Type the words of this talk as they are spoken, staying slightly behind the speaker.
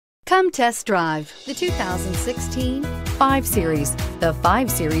Come test drive the 2016 5 Series. The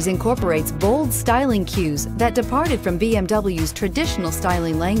 5 Series incorporates bold styling cues that departed from BMW's traditional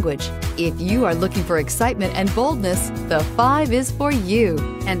styling language. If you are looking for excitement and boldness, the 5 is for you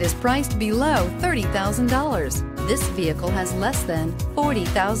and is priced below $30,000. This vehicle has less than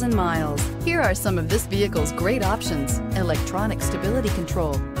 40,000 miles. Here are some of this vehicle's great options: electronic stability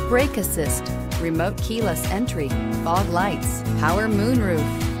control, brake assist, remote keyless entry, fog lights, power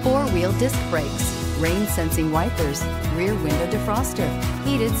moonroof, 4-wheel disc brakes, rain sensing wipers, rear window defroster,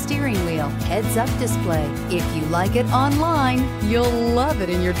 heated steering wheel, heads-up display. If you like it online, you'll love it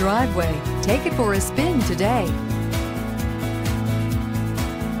in your driveway. Take it for a spin today.